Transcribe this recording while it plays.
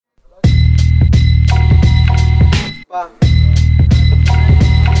Pa.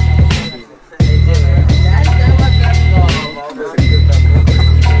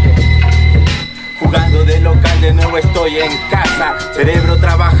 Jugando de local, de nuevo estoy en casa. Cerebro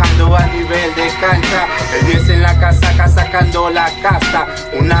trabajando a nivel de cancha. El 10 en la casaca sacando la casta.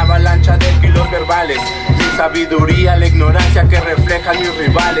 Una avalancha de kilos verbales. Mi sabiduría, la ignorancia que reflejan mis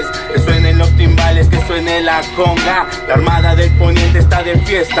rivales. Que suenen los timbales, que suene la conga. La armada del Poniente está de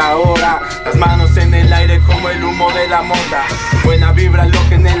fiesta ahora. Las manos en el aire como el humo de la mota. Buena vibra lo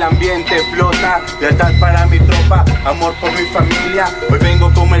que en el ambiente flota. Lealtad para mi tropa, amor por mi familia. Hoy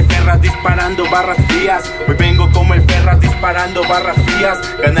vengo como el Ferras disparando barras frías. Hoy vengo como el Ferras disparando barras frías.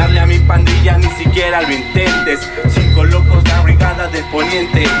 Ganarle a mi pandilla ni siquiera lo intentes. 5 locos la brigada del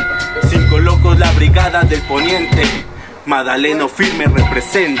Poniente. 5 locos la brigada del Poniente. Madaleno firme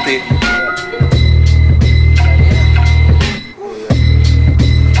represente.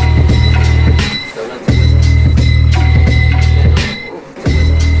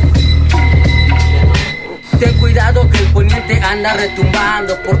 Ten cuidado que el Poniente anda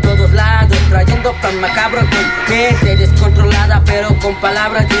retumbando por todos lados, trayendo pan macabro con mente descontrolada, pero con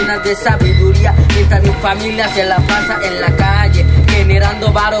palabras llenas de sabiduría. Mientras mi familia se la pasa en la calle,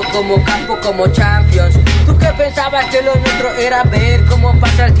 generando varo como campo, como champions. ¿Tú qué pensabas que lo nuestro era ver cómo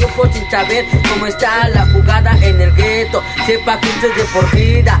pasa el tiempo sin saber cómo está la jugada en el gueto? Sepa que esto es de por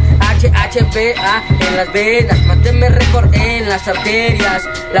vida, HHPA en las venas, manténme récord en las arterias.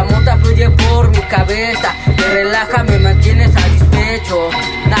 La mota fluye por mi cabeza, me relaja, me mantiene satisfecho.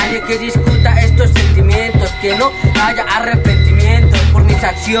 Nadie que discuta estos sentimientos, que no haya arrepentimiento por mis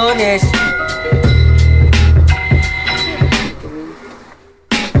acciones.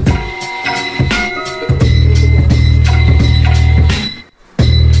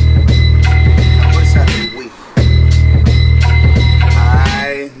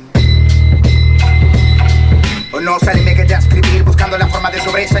 No sale, me quedé a escribir buscando la forma de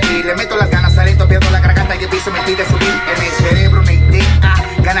sobresalir. Le meto las ganas, talento, pierdo la garganta y el piso me pide subir. En el cerebro una idea,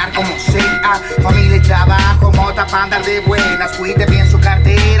 ganar como sea. Familia y trabajo, mota para andar de buenas. Cuide bien su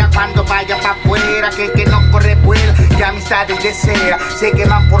cartera cuando vaya pa' afuera. Que el que no corre vuela, que amistades de cera se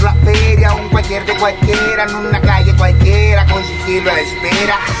queman por la feria. Un cualquier de cualquiera, en una calle cualquiera, con sigilo a la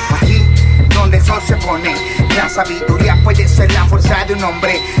espera. Aquí donde el sol se pone, la sabiduría puede ser la fuerza de un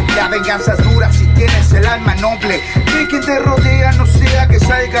hombre. La venganza es dura si tienes el alma noble. De quien te rodea no sea que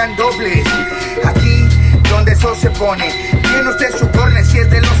salgan dobles. Aquí donde el sol se pone, tiene usted su corne si es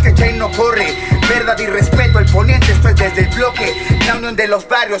de los que Chain no corre. Verdad y respeto, el Poniente, esto es Desde El Bloque. La unión de los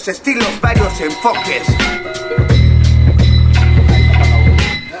varios estilos, varios enfoques.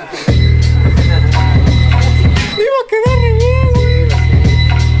 Iba a quedar re bien.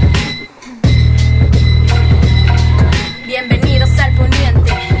 Bienvenidos al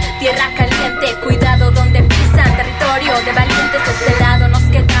Poniente, tierra caliente, cuidado donde pisan, territorio de valientes. De este lado nos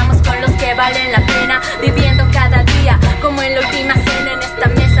quedamos con los que valen la pena, viviendo cada día como en la última cena. En esta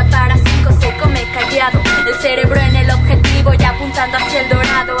mesa para 5 se come callado, el cerebro en el objetivo y apuntando hacia el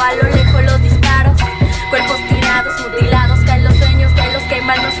dorado. A lo lejos los disparos, cuerpos tirados, mutilados, caen los sueños de los que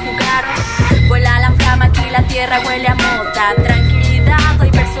mal nos jugaron. Vuela la flama, aquí la tierra huele a mota, tranquilidad, hoy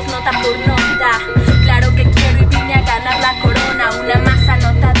versos nota por nota. Claro que quiero y vine a ganar la corona, una más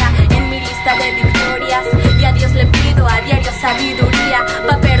anotada en mi lista de victorias. Y a Dios le pido a diario sabiduría,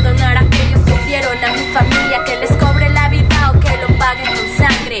 pa' perdonar a aquellos que dieron a mi familia. Que les cobre la vida o que lo paguen con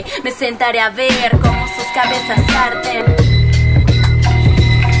sangre. Me sentaré a ver cómo sus cabezas arden.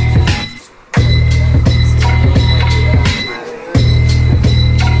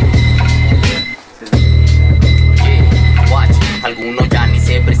 Algunos ya ni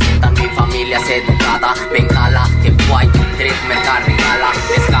se presentan, mi familia es educada. Bengala, que guay, 3 merca regala.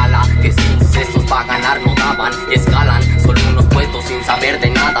 Escala, que sucesos pa' ganar no daban. Y escalan, solo unos puestos sin saber de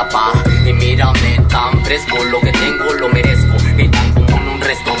nada, pa. Y mírame tan fresco, lo que tengo lo merezco. Gritan como en un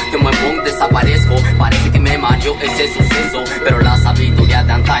resto, que muevo desaparezco. Parece que me mareó ese suceso, pero la sabiduría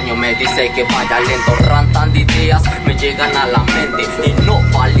de antaño me dice que vaya lento. Rantan de ideas, me llegan a la mente. Y no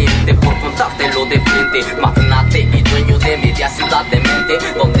valiente por contártelo de frente. Magnate y dueño de media ciudad de mente,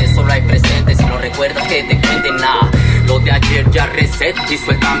 donde solo hay presente. Si no recuerdas que te cuenten nada, lo de ayer ya reset y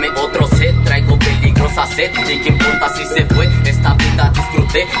suéltame otro set. Traigo peligrosa sed y qué importa si se fue. Esta vida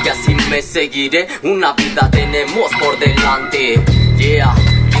disfruté y así me seguiré. Una vida tenemos por delante. Yeah,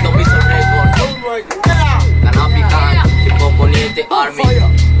 Quito Piso Record, Canapican, tipo Poniente Army,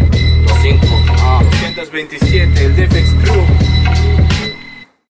 los 5, 227, el Defex Crew.